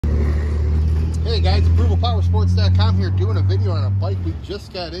Hey guys, ApprovalPowersports.com here doing a video on a bike we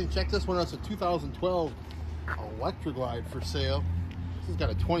just got in. Check this one out. It's a 2012 Electroglide for sale. This has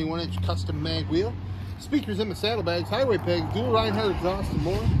got a 21-inch custom mag wheel, speakers in the saddlebags, highway pegs, dual Reinhardt exhaust, and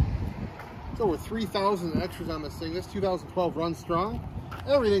more. It's over 3,000 extras on this thing. This 2012 runs strong.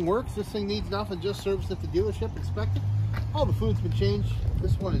 Everything works. This thing needs nothing, just serviced at the dealership, inspected. All the fluid's been changed.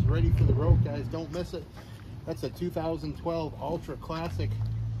 This one is ready for the road, guys. Don't miss it. That's a 2012 Ultra Classic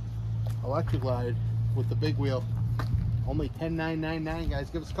Electroglide with the big wheel. Only $10,999, guys.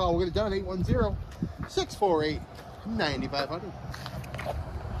 Give us a call. We'll get it done. 810-648-9500.